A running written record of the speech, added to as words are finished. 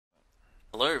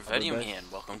Hello, Vodium here, and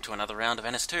welcome to another round of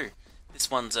NS2. This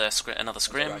one's another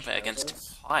scrim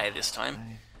against Pi this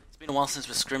time. It's been a while since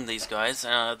we scrimmed these guys.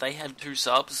 They had two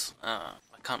subs.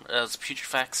 It was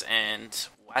Putrefax and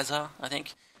Wazza, I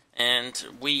think. And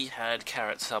we had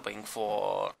Carrot subbing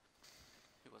for...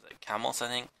 who was it? Camos, I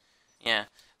think? Yeah.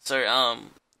 So,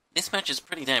 this match is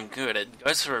pretty damn good. It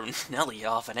goes for nearly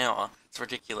half an hour. It's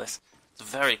ridiculous. It's a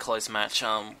very close match.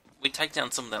 We take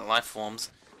down some of their life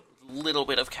forms. Little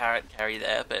bit of carry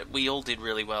there, but we all did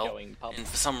really well, and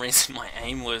for some reason my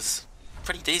aim was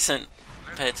pretty decent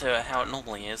compared to how it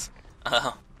normally is.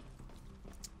 I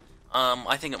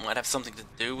think it might have something to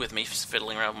do with me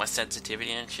fiddling around with my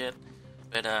sensitivity and shit,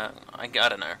 but I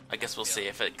don't know, I guess we'll see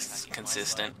if it's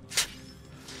consistent.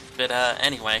 But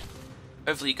anyway,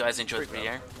 hopefully you guys enjoyed the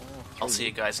video. I'll see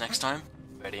you guys next time.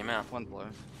 Ready him out. One blow.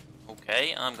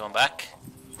 Okay, I'm going back.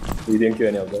 You didn't kill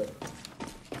any of that.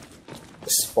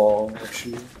 Spawn,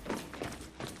 actually.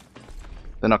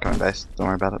 They're not going base. Don't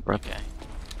worry about it, bro. Okay.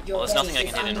 Well, there's nothing I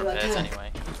can do in repairs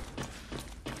anyway.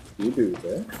 You do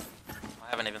that? I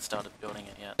haven't even started building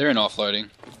it yet. They're in offloading.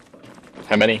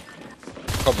 How many?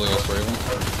 Probably all three of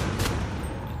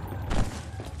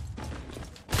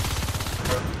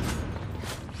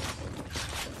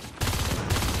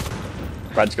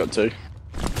them. Brad's got two.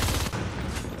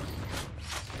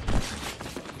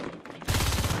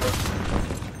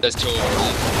 There's two of them.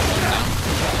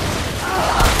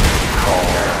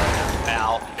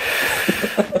 Ow.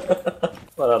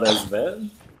 What are those bad?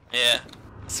 Yeah,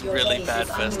 it's really bad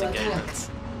first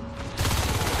engagements. I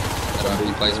don't have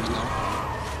any placement now.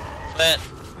 But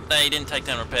they didn't take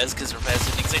down repairs because repairs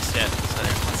didn't exist yet, so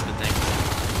that's a good thing.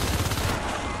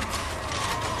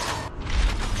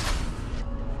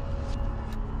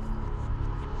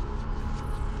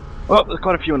 Oh, there's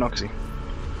quite a few in Oxy.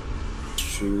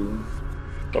 True.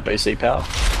 Got BC power.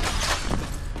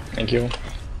 Thank you.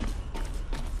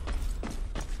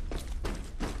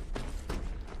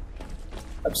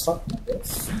 I'm stuck, I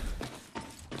guess.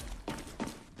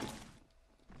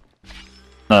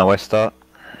 No, West start.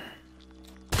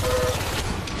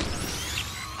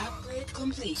 Upgrade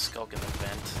complete. Skulk in the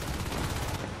vent.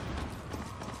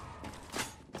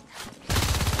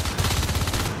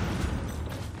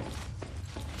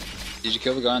 Did you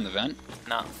kill the guy in the vent?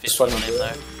 Nah, Just 50 on one him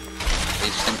though.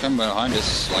 He's just gonna come behind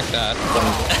us like that.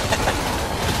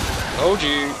 Told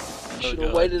you. Oh,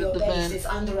 God. Waited Your base is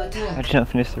under attack. I didn't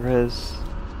finish the res.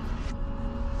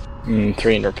 3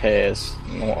 in repairs.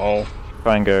 Not all.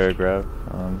 Try and go grab.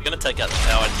 We're gonna take out the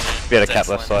tower too. We had a It's cap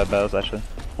left excellent. side barrels actually.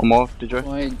 One more, did you?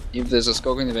 Why, if there's a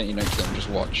skulk in the vent, you don't kill him, just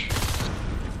watch.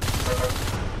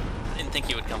 I didn't think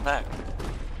he would come back.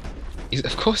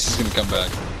 Of course he's gonna come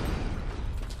back.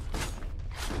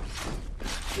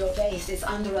 Your base is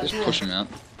under Just attack. push him out.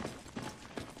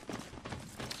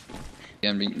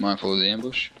 Again, be mindful of the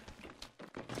ambush.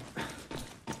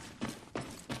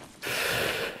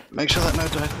 Make sure that no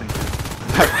die thing.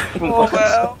 Oh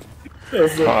wow!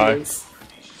 That's so Hi. close.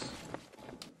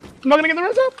 I'm not gonna get the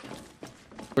res up!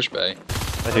 Push bay.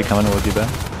 I do coming towards you, Ben.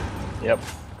 Yep.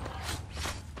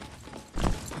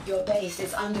 Your base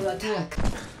is under attack.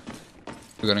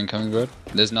 We got incoming bird.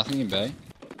 There's nothing in bay.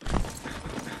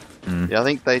 Yeah, I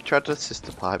think they tried to assist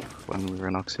the pipe when we were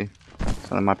in Oxy.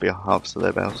 So there might be a halves of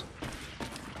their barrels.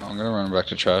 I'm gonna run back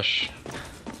to trash.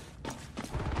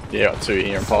 Yeah, got 2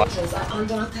 here in pipe. Soldiers are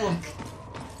under attack.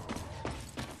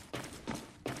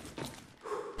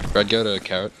 Brad, go to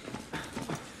carrot.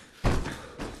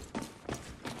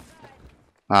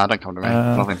 Nah, don't come to me.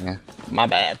 Nothing here. My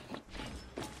bad.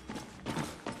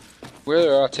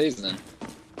 Where are RTs then?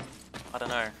 I don't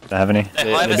know. Don't have any. The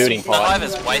They're hive is, building the pipe. hive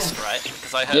is waste, right?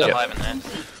 Because I heard Yeah. a hive in there.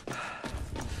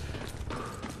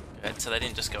 Good, so they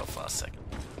didn't just go a fast second.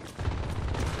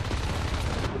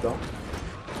 You don't?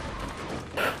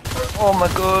 Oh my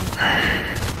god.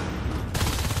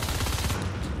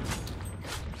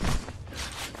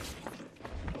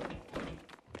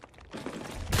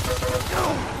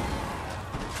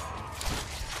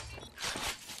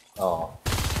 Oh.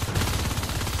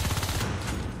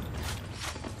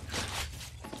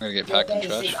 I'm gonna get Your packed in base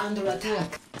trash. is under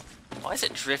attack. Why is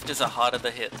it drifters are harder to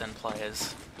hit than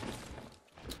players?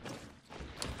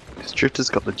 This drifter's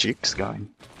got the jukes going.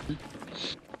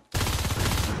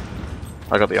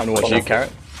 I got the One towards you,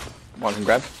 carrot. One can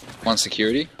grab. One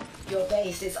security. Your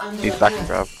base is under He's attack. back and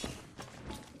grab.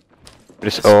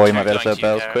 Just, oh, you might be able to Going set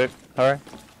barrels to you, quick. Hurry.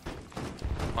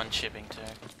 One shipping too.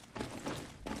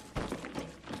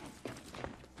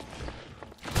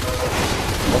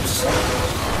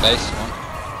 Base, one.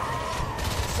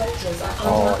 Soldiers are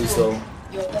Oh, under he's attack. low.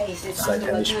 Your base is Second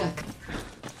under issue. attack.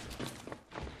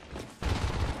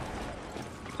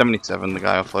 77, the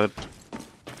guy offload.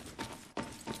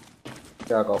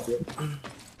 Yeah, I got you.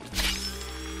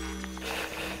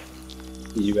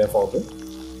 Did you went forward?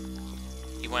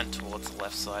 He went towards the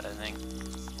left side, I think.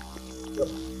 Yep.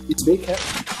 It's big cat.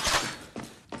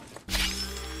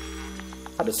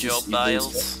 How does Job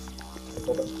Bales.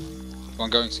 One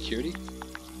going security.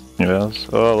 Yes.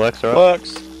 Oh, Lex, right?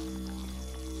 Works.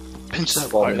 Pinch that.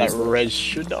 Four Oh, that minutes. res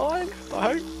should die,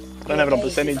 I hope. I don't have it on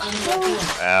percentage.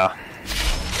 Wow.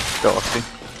 Go, Oxy.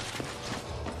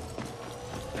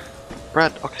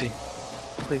 Brad, Oxy.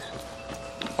 Please.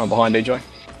 I'm behind DJ.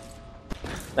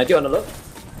 90 on the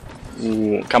left.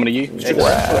 Ooh, coming to you.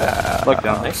 Wow. Look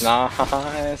down. Nice.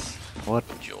 Nice. What?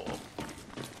 Job.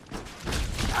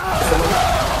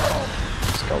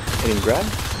 Let's go. Hitting grab.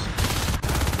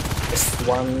 There's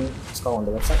one skull on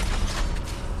the left side.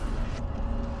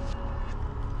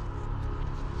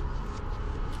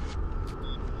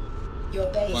 Your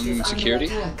base One is security.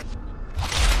 under attack.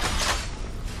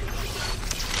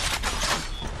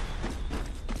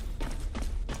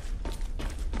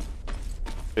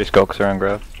 Three skulks around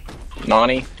grab.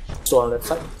 90. Still on the left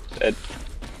side. Dead.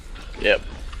 Yep.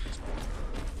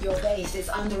 Your base is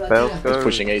under Bales attack. go. He's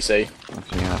pushing EC. Okay,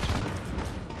 yeah.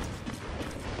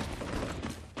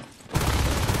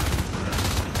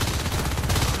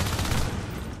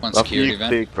 One Love security you,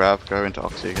 vent. big grab, go into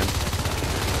Oxy again.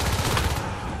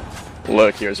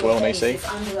 Lurk here as Your well in base EC. is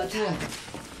under attack.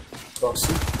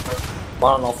 Roxy.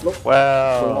 One on offload.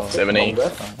 Wow. 70.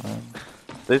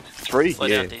 There's 3 Slow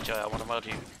here. down, DJ, I want to mod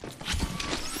you.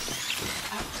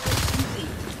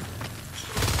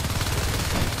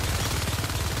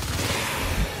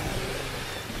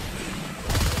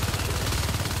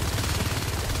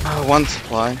 Oh, one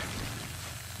supply. Your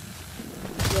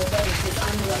base is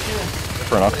under attack.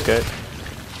 For an ox gate.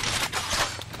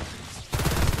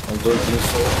 I'm doing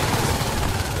this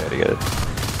so. Very good.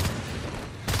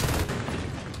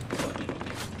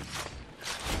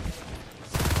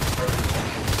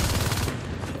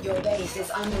 Your base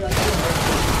is under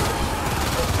attack.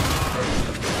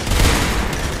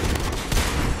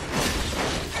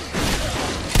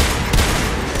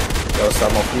 There was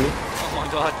some of you. Oh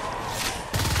my god.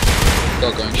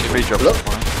 Go going ship. Free drop. Look.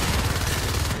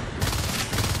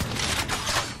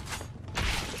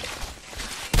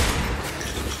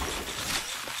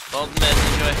 Golden man,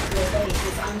 DJ. Your base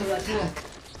is under attack.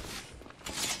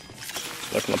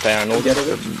 Look on the power and all. Get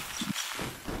it.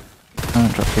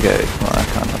 Can't drop the gate. No, I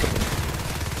can't drop it.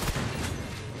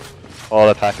 Oh,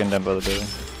 they're packing down by the building.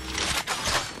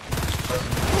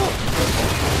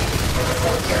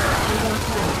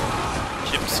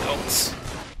 Chip sculpts.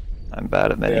 I'm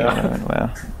bad at many Yeah. unknown,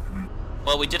 wow.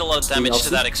 Well, we did a lot of damage to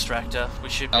that extractor. We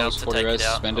should be able Alice, to 40 take res it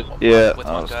out suspended. Yeah, with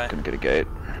I one was guy. gonna get a gate.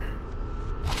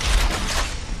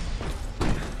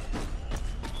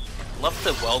 Love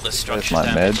the welder Where's structure my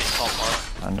damage meds? in comp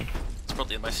mod. Kind of. It's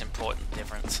probably the most important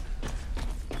difference.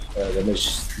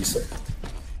 Damage decent.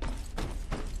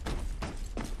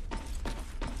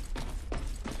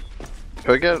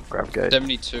 Go get grab gate.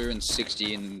 72 and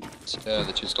 60 in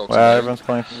the two skulks. Wow, everyone's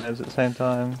calling for meds at the same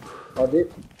time. How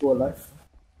did go alive?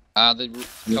 The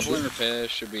couple in repair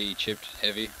should be chipped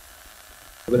heavy.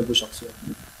 I'm gonna push Oxy.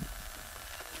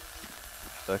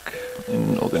 Stuck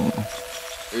in organ.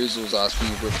 Oozle's asking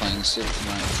if we're playing Civ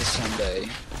tonight. It's a Sunday.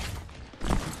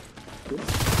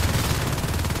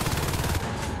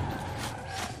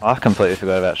 I completely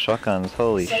forgot about shotguns,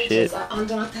 holy Soldiers shit. are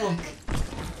under attack.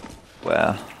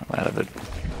 Wow, I'm out of it.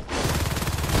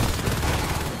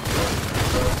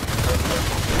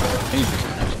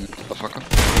 Motherfucker.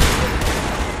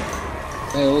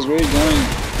 Hey, where are you going?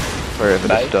 Wherever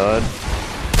Bye. this died.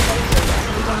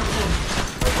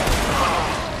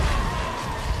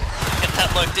 Get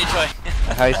that look,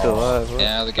 DJ. How you still alive? What?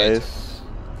 Yeah, the gate's- Face.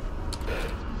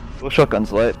 Well,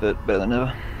 shotgun's late, but better than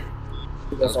never.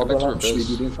 That's go all back to around. Should we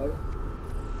reverse. do fire?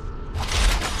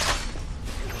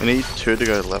 We need 2 to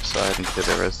go left side and get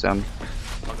their res down.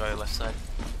 I'll go left side.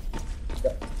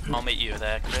 Yeah. I'll meet you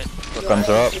there, Crit. Shotguns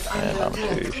are up, Your base is and under armor 2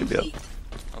 attack. should be up.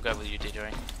 I'll go with you,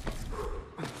 DJ.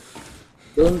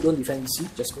 Don't defend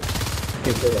EC, just go.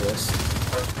 Okay, play the rest.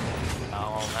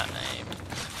 Oh, that name.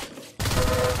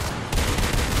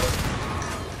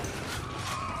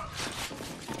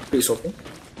 Please open.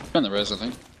 On the res, I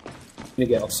think. You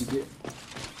get Oxy here.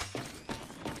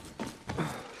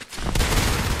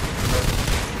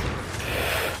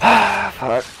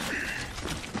 Fuck.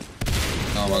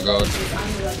 Oh my god. Base is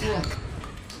under attack.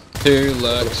 2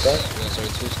 lurks. Yeah, sorry,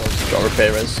 2 skulks. Got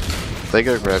repair res. If they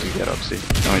go grab, you get Oxy.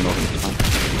 No, in organ.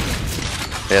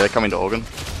 Yeah, they're coming to organ.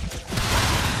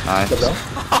 Nice. Step down.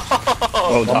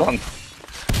 Well done.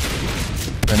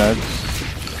 Grenades.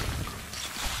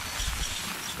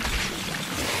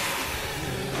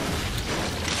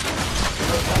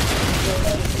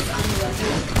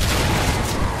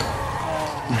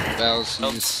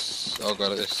 I'll use. Oh,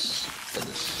 got this. Got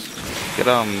this. Get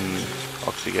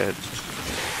Oxy ahead.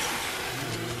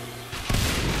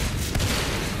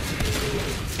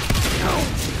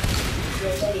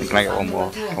 We can make it one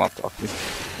more. Come up to Oxy.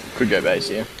 Could go base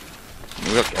here.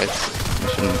 We got gates. We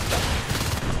shouldn't.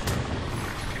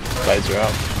 Blades are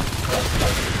up.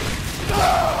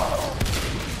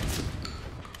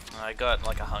 I got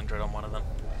like 100 on one of them.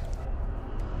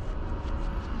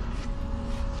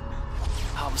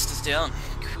 Harvester's down.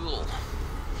 Cool.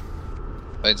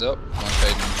 Fades up. One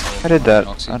fade. How did that?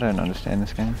 Oxy. I don't understand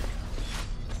this game.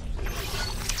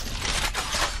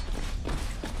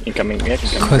 Incoming, yeah,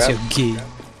 incoming Because grab. you're gay.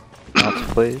 Oxy,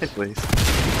 please. Hey, please.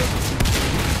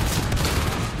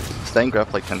 Stay in grab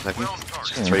for like 10 seconds.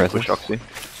 Just 3 Impressive. push Oxy.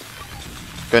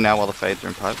 Go now while the fades are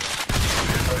in pipe.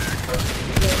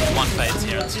 One fades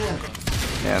here.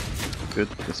 Yeah, good.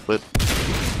 Good split.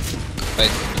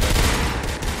 Fade.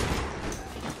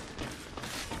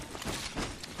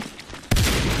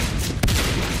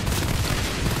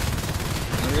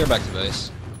 I'm gonna go back to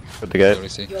base. Good to go. What do you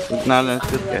see? No, no,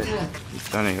 it's good. Yeah.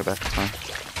 Don't need to go back, it's fine.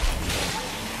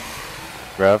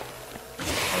 Grab.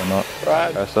 Or not.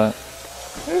 Right. Press that.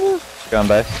 Go on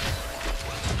base.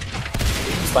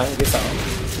 Staying this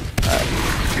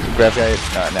out. Grab gate.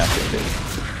 No, now it's good.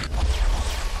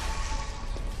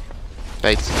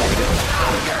 Baits.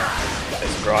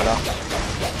 There's a grinder.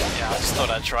 Yeah, I just thought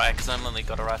I'd try because I've only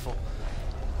got a rifle.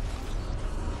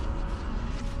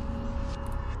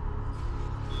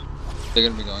 They're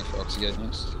gonna be going for Oxygate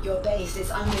next. Your base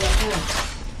is under attack.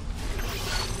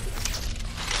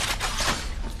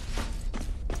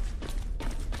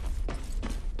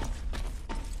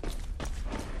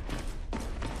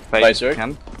 Baits, Baits,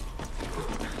 can.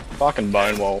 Fucking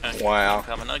bone wall. Wow. I'm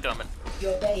coming.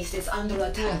 Your base is under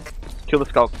attack. Kill the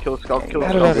skull, kill the skull, kill the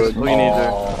How skull. did I All just- you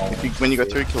need to do. When you go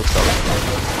through, kill the skull.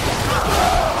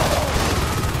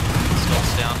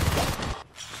 Skull's down.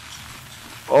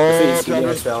 Please, Oh, you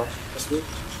as well. That's good.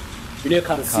 You need to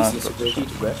cut the CC Can't. security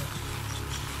to grab.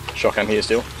 Shotgun here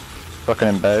still. fucking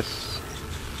in base.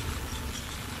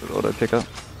 Good auto pickup.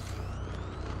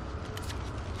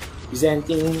 Is there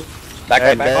anything? Back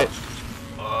Hey, up, back gate. up.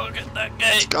 Oh, get that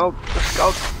gate. Skull, the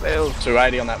skull failed.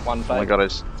 280 on that one Oh my fade. god,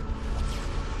 it's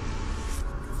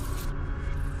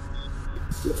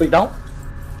Flick down?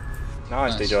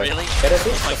 Nice, Nice. DJ. Really? Get it?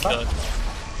 Oh my god.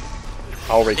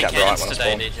 I'll Big recap right cannons when I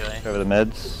today, spawn. DJ. Over the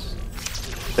meds.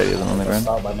 Steadier than on the ground.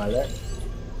 Start by my left.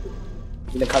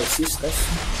 You need to cut the sisters.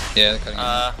 Yeah, they're cutting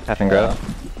in. Half and grab.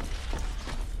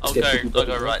 I'll get go. people I'll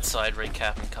go back. right side,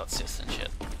 recap, and cut sis and shit.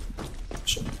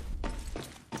 Sure.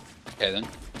 Okay then.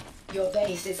 Your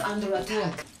base is under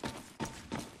attack.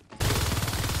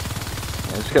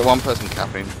 yeah, just get one person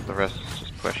capping, the rest is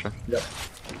just pressure. Yep.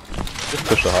 Just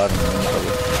push the hard and then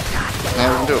probably. Yeah,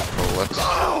 we can do it full.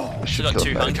 Let's. She got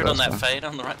 200 on that fade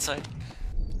on the right side,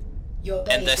 Your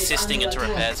base and they're is assisting under into attack.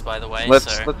 repairs, by the way. Let's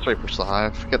So three push the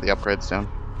hive. Get the upgrades down.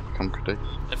 Come critique.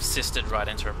 they've assisted right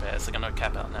into repairs. They're gonna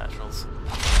cap out naturals.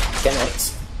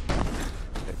 10x.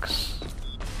 X.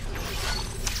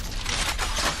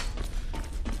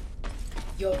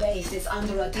 Your base is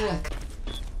under attack.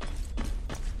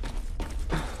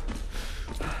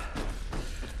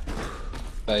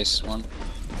 Base one.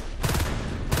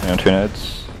 On 2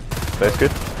 nades. Base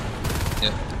good.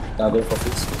 Yeah. Now go for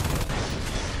this.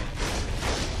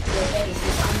 Your base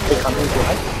is under They come in too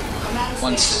high. Command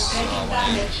Once. station taking Oh,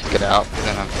 damage. Get out. We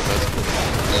don't have to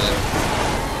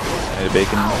Yeah. Need a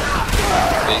beacon.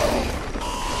 Big.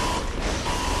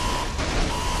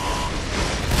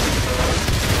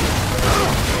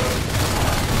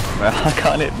 Well, I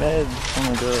can't hit meds. Oh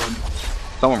my god.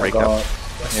 Someone recap. God.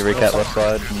 You recap left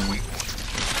side and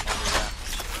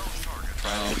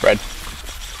Red.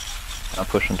 I'll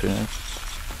push on 2 nades.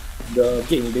 The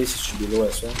getting base should be low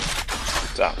as well.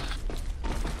 What's up?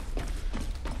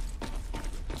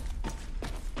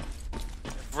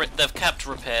 They've capped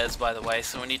repairs, by the way,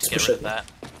 so we need to get Push rid of it.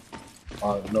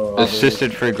 that. No.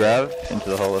 Assisted free grab into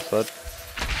the whole left side.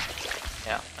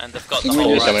 Yeah, and they've got the Can we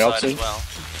whole do right something side else, as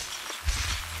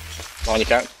well. On your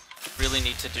count. Really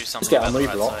need to do something get about the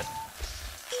right unreadable. side.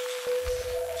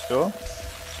 Sure.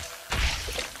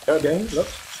 Go again, look.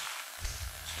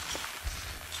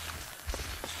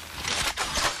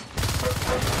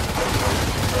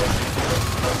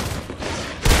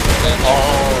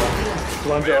 Oh,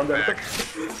 200 on the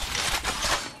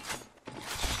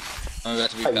I'm about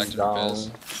to be back to repairs.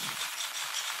 down.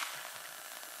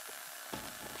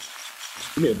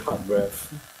 Give me a hot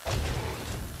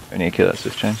breath. We need to kill that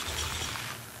Swiss chain.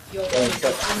 Your base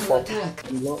is under attack.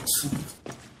 Unlocks.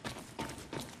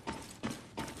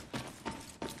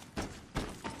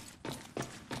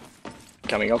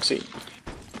 Coming Oxy.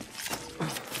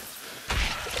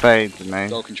 Fade to me.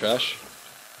 Dog can trash.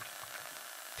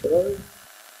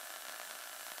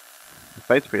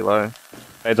 Fade's pretty low.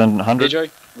 Fade's on 100. DJ,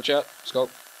 watch out. Sculpt.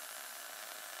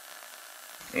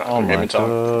 No, Oh my game time.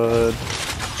 god.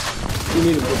 You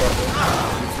need to go back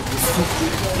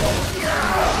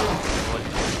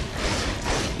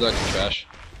Dog can trash.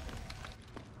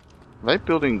 Are they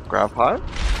building grab high?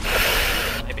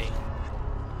 Maybe. there.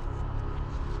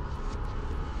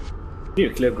 You need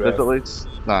to clear There's grab. at least.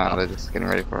 Nah, they're just getting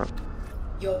ready for it.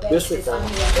 Your This base is is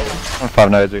under attack. On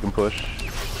 5 nodes we can push.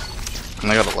 And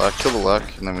they gotta lurk. Kill the lurk,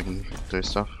 and then we can do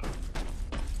stuff.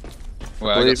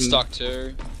 Well, I believe got in- stuck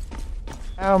too.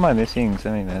 How am I missing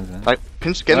so many nodes? Like,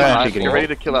 pinch, get in the Yeah, hive. get Get in. ready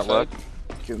to kill that Fade. lurk.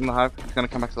 Get in the hive. It's gonna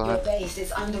come back to the Your hive. base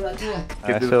is under attack.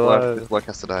 Get this still lurk. alive. This lurk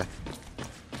has to die.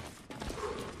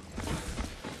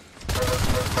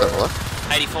 Is that the lurk?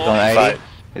 84. He's on 80. Fade.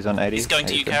 He's on 80. He's going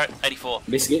to you, 82. Carrot. 84.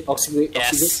 Basically, oxygate,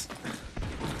 Yes.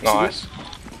 Nice.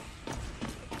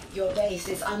 Your base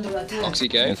is under attack. Oxy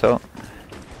gate. Insult.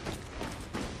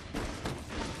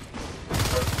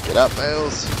 Get up,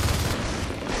 Bales.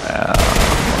 Wow.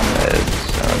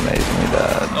 That's so amazingly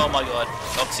bad. Oh my god.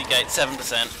 Oxygate,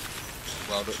 7%.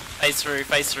 Well, but Phase through,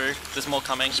 phase through. There's more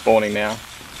coming. Spawning now.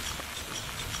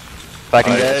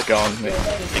 Backing Oh, gate. it's gone. Your base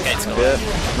The is gate's under gone.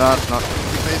 attack. No, it's not.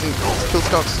 Amazing. Kill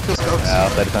Scox. Kill Scox. Wow,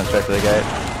 30% straight to the gate. Oh,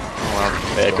 wow.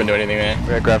 Yeah, couldn't do anything there.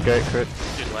 We're at grab gate, crit.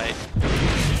 Too late.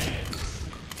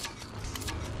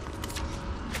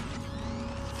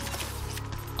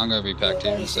 I'm gonna be Your packed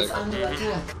here in a base is sec. under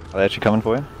attack. Are they actually coming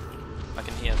for you? I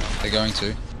can hear them. They're going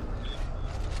to.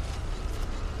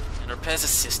 And repairs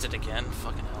assisted again.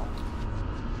 Fucking hell.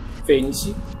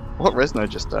 Fancy. What Resno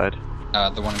just died?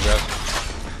 The one in grab.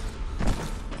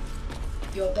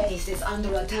 Your base is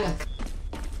under attack.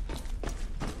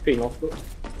 Pain off, bro. Do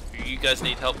you guys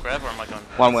need help, Grab, or am I going?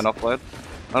 One went offload.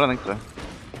 I don't think so.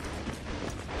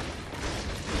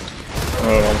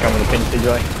 Oh, I'm coming to pinch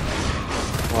DJ.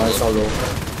 Oh, it's all low.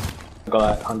 I got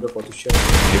like 100 for to share.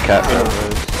 Your cat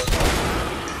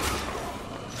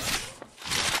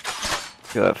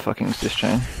Kill that fucking sys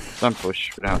chain. Don't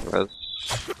push. We don't have the res.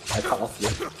 I cut off here.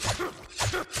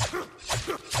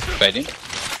 Fading.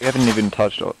 We haven't even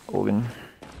touched organ.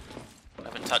 I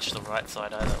haven't touched the right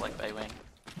side either, like Baywing.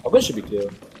 Organ should be clear.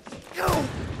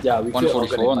 Yeah, we clear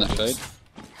 144 on organ that and fade.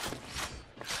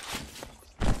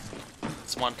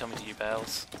 There's one coming to you,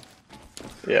 Bales.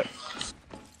 Yep.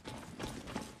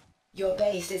 Your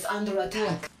base is under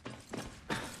attack.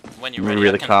 When you're We ready,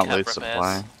 really I can can't cap lose repairs.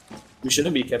 supply. We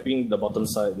shouldn't be capping the bottom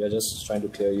side. We are just trying to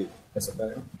clear it as a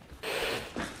pair.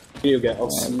 You get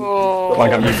oxy. One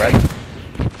coming to Brad.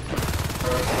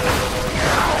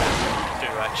 Do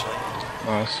actually.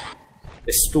 Nice.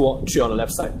 There's 3 on the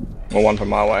left side. Or one from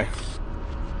my way.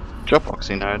 Drop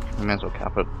Oxy node. We may as well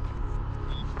cap it.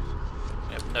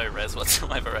 We have no res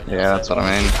whatsoever right now. Yeah, that's so- what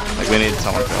I mean. Like, we need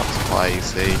someone to help supply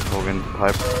EC, organ,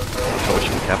 pipe. So we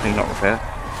should be capping, not repair.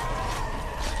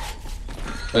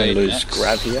 Gonna Fade lose next.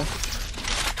 grab here.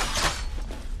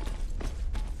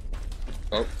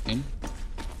 Oh, in.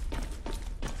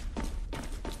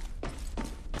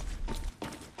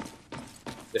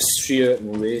 There's 3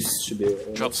 ways should be.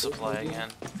 Drop supply again.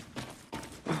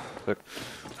 Look.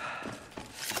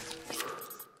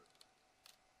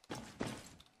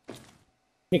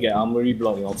 You get armory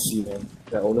block in oxy, man.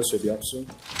 The owners will be up soon.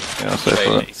 Yeah, I'll say Fade.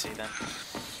 for Yeah, it. you see then.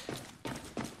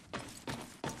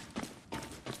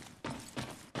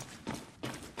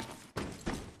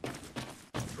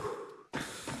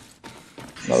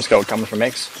 Another skull coming from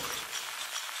X.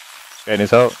 Gate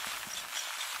needs help.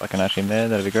 If I can actually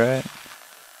mid, that'd be great.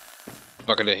 If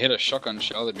I could have hit a shotgun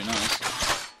shell, that'd be nice.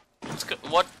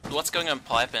 What's going on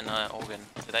pipe and organ?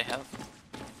 Do they have?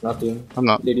 Nothing. I'm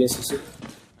not. They didn't see it.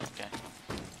 Okay.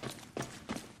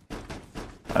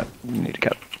 You need to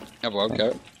cap. Have wild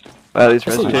coat. Wow, these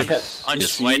Also, res you picks. cap- I'm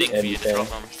just see waiting for you to and, drop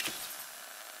them.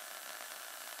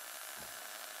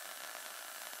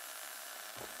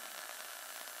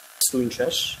 Doing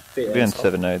trash. Fade We'll be on and stuff.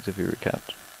 7 nodes if you recapped.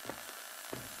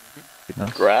 Be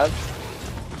nice. Grab.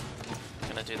 I'm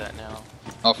gonna do that now.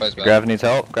 I'll phase back. Grav needs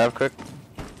help. Grav quick.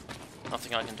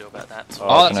 Nothing I can do about that. So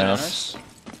Oh, that's an nice. Onos.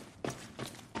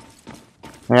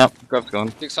 Yep, grab's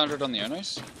gone. 600 on the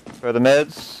Onos. For the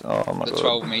meds. Oh my The god.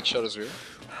 12 meat shot as well.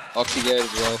 Oxy gate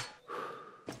as well.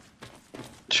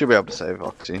 Should be able to save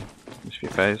Oxy. Just be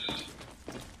phase.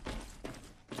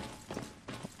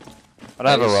 I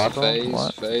don't have a Phase, rifle. Phase,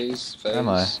 What? phase, phase. Where am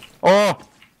I? Oh!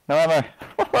 No ammo.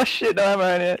 Oh shit, no ammo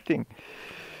in anything.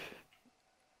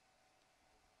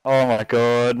 Oh my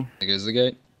god. There goes the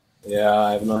gate. Yeah,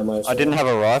 I have no ammo. I didn't have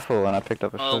a rifle and I picked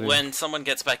up a Well, shotgun. when someone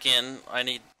gets back in, I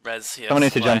need res here. Someone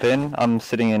needs to Supply. jump in. I'm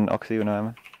sitting in Oxy with no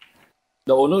ammo.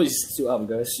 The owner is still up,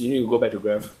 guys. You need to go back to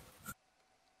grab.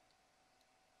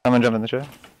 Someone jump in the chair.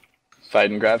 Fade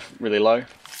and grab, really low.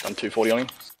 Done 240 on him.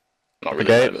 Not really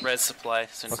Okay. low, but Res supply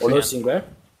as soon as Owner we is in grab.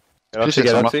 Just Oxy, hit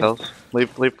get on Oxy. health.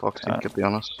 Leave Oxy, Alright. to be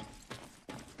honest.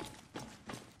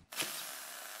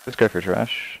 Let's go for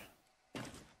trash.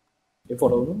 Wait for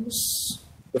the owners.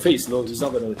 The face is low. He's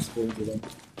not gonna go into them.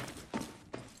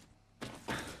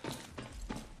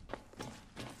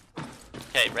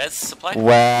 Okay, res supply.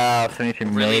 Wow, 72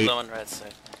 Really million. low on res, so.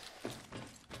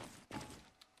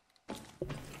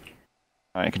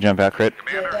 Alright, you can jump out, crit.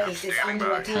 Your base is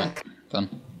under attack. Done.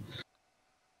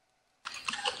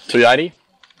 280.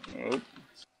 Oh,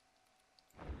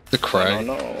 The crow.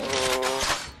 no.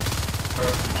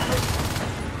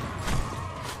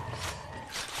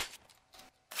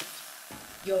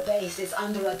 Your base is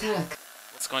under attack.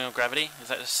 What's going on, gravity? Is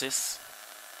that just sis?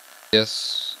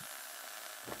 Yes.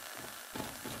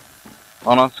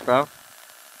 On us, grab.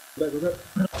 Go back.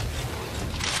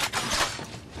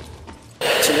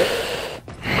 Chill it.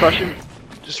 Crush him.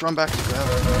 Just run back to grab.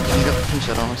 Can you get the pinch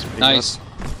that on us? Nice.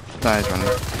 No, he's running.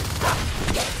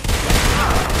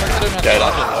 Go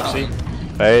up, Oxy.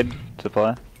 Fade,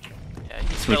 supply. Yeah,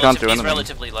 he's, You can't do he's anything.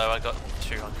 relatively low. I got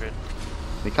 200.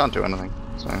 He can't do anything,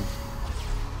 so...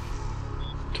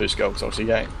 2 skulks, Oxy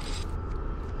gate.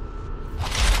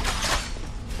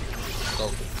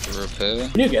 The repair. You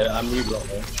need to get an reblock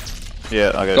there.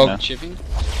 Yeah, I'll go Dog now. chipping.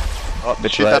 Oh,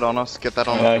 bit Shoot late. that on us, get that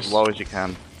on us Nice. as low as you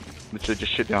can. Literally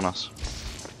just shoot the on us.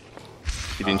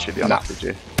 You didn't shoot the on Nah. us, did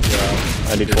you?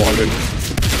 I did 400.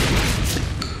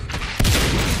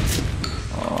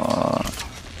 Oh.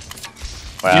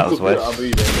 You Wow, could that was put waste. an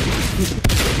RB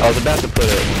there. I was about to put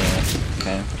it in there.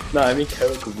 Okay. No, I mean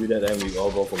Carrot could do that and we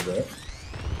all go from there.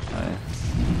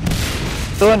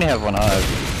 Still only have one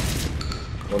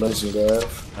hive. Owner's in grab.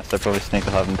 Unless they probably sneak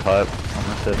a hive and type. I'm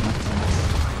not certain.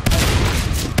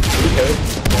 Carrot.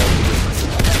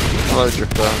 Hello,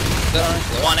 Drifter.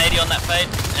 180 on that fade,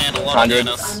 and a lot on 100.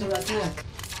 Jonas. Under attack.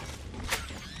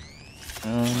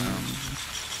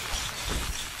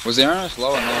 Was the Aaron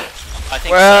low or not? I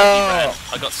think Well- so.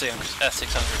 He ran. I got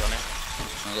 600 on him.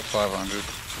 I got 500.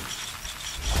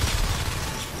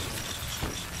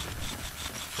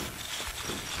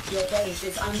 Your base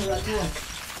is under attack.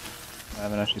 I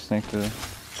haven't actually sneaked it.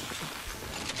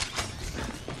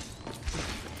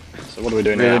 So what do we do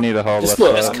Really now? need a whole Just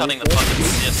left look. Just side. cutting the pockets,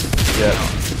 yes. Yeah.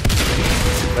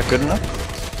 Is that good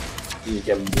enough? You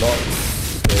can block.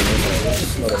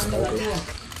 It's not a Under small thing. attack.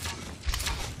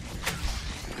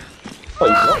 Oh,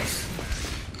 you blocks?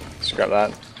 Scrap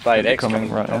that. Fade X Coming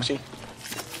coming right now. Oxy.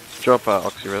 Drop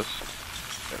Oxy res.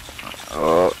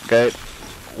 Oh, gate.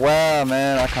 Wow,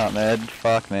 man, I can't med.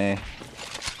 Fuck me.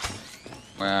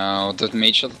 Wow, the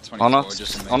meat shot at 24 On just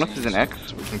us. amazing. On us is an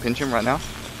X. We can pinch him right now.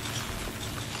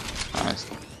 Nice.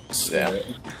 Yeah.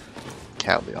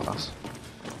 Cowardly on us.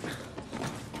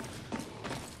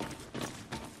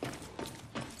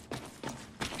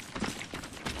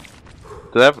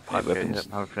 Do they have a pipe Weapons weapons?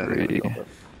 No, friendly. three.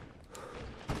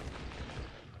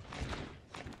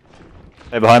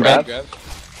 Hey, behind Grab. Brad.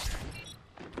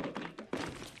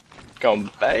 Go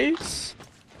on base.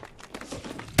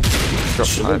 Drop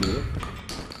Should pipe. be.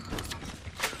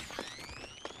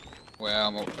 Wow,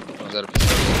 I'm was that a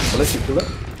pistol? Unless you pull it.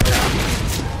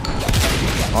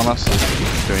 On us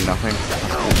is doing nothing.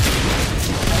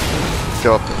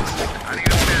 Go up. Yeah,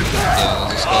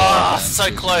 there's a skull Ah, right so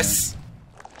there, too, close.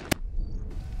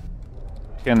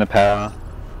 Get in the power.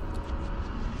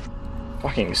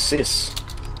 Fucking sis.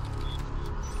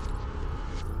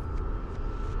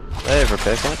 They have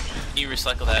repair kit. Can you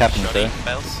recycle that Captain's shoddy, there.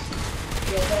 Bales?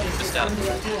 Your base Just is down. under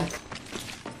attack.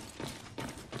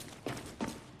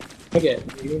 Okay,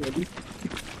 maybe.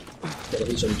 Get the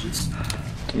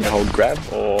HMGs. Can you hold grab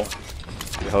or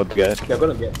Hold the gate. We're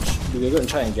gonna get. We're gonna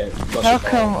try and get. How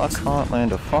come I can't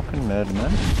land a fucking med,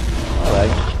 man?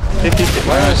 Like, 56.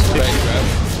 Where is the bait grab?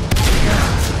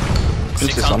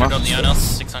 Pinch this 600 on on us. the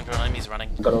Jonas, 600 on him, he's running.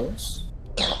 Got on us?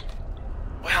 Wow,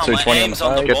 my 220 on the aim's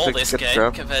on the side. Get ball the- this get the game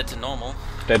grab. compared to normal.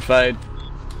 dead fade?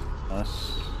 Nice.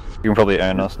 You can probably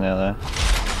own us now, though.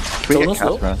 Can we Don't get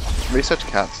know, cats? Right. Research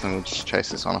cats and we'll just chase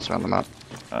this on us around the map.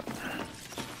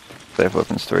 Save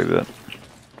weapons 3 bit.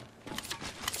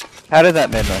 How did that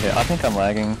med not hit? I think I'm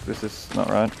lagging. This is not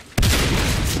right.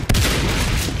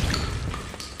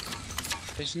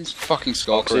 These fucking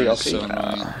skull Oxy, crows are Oxy. so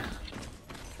annoying.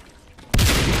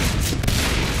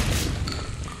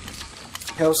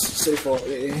 Health, save for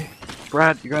AA.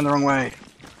 Brad, you're going the wrong way.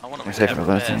 I want to Except have for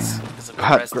that res, thing. because I've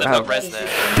got res, they've got res there.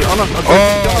 Get on us!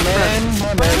 Oh man,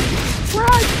 my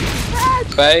man.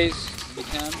 Phase. You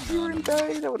can. You're in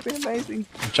bay, that would be amazing.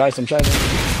 I'm chasing. He's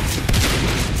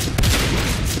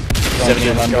on 70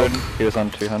 on 200. gold. He was on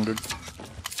 200.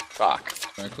 Fuck.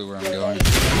 No clue where I'm Your going. base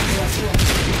is under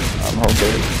attack. I'm all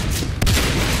good.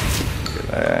 Good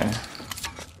there.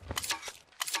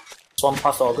 Swarm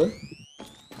pass all good.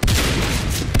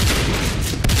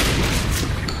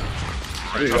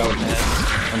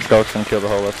 I'm Skulks and kill the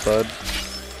whole left side.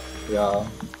 Yeah.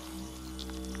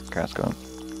 Okay, let's go.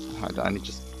 Danny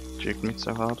just juked me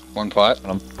so hard. One pipe.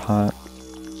 I'm pipe.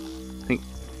 Game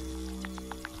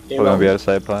We're gonna be round. able to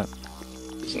save pipe.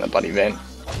 He's in that bloody vent.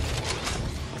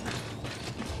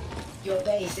 Your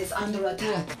base is under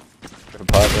attack. Go for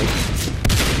pipe, please.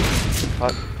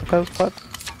 Pipe. Pipe.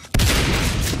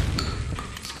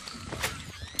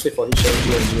 Wait for his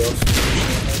G and G off.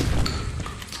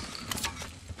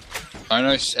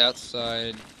 Onos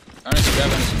outside. Onos grab,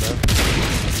 Onos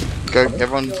grab. Go,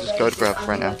 everyone Your just go base to grab is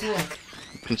right under now. attack.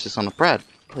 Pinch this on a Brad,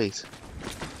 please.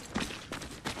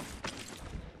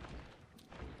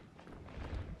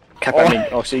 Cap at me,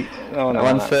 Oxy. Oh no.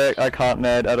 One no. sec, I can't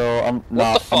med at all. I'm the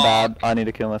I'm fuck? bad. I need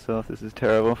to kill myself. This is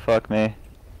terrible. Fuck me.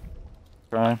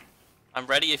 Right. I'm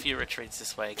ready if he retreats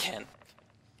this way again.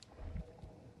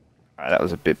 Alright, that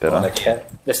was a bit On a better.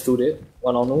 cat. Let's do that.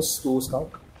 One on those, two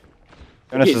skunk.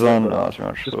 Jonas is on. Okay, Oh, that's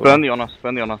right. Just burn the on us,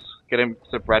 burn the on us. Get him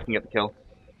so Brad can get the kill.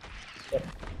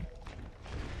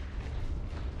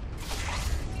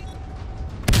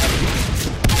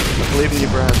 I believe in you,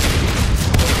 Brad.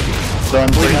 Done.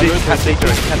 Cat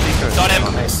Deco. Got him!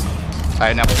 Nice.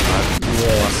 Alright, now it's time.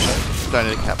 Yes. Don't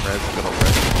need a cap res, got all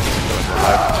res.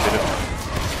 Shoot it.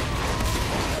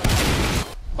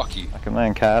 Fuck you. I can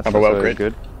land cats. Have a That's well very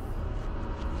grid.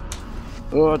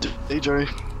 good. Oh, DJ.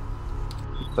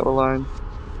 Double line.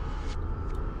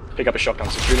 Pick up a shotgun,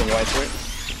 so shooting your way through it.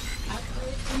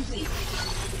 Upgrade complete.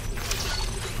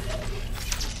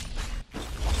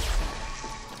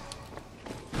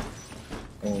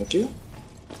 Thank you.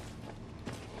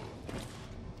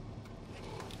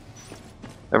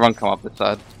 Everyone come up this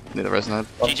side. Need a res node.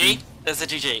 GG? There's the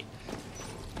GG.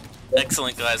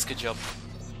 Excellent, guys. Good job.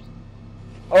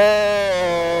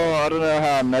 Oh, I don't know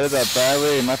how I made it that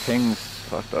badly. My ping's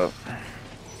fucked up.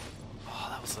 Oh,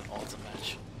 that was an awesome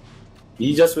match.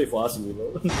 He just wait for us to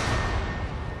reload.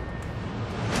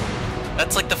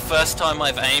 That's like the first time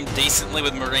I've aimed decently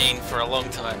with Marine for a long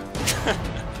time.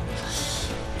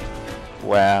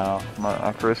 Wow, my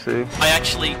accuracy I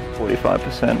actually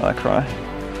 45%. I cry.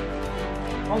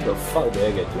 How the fuck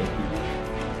did I get 20?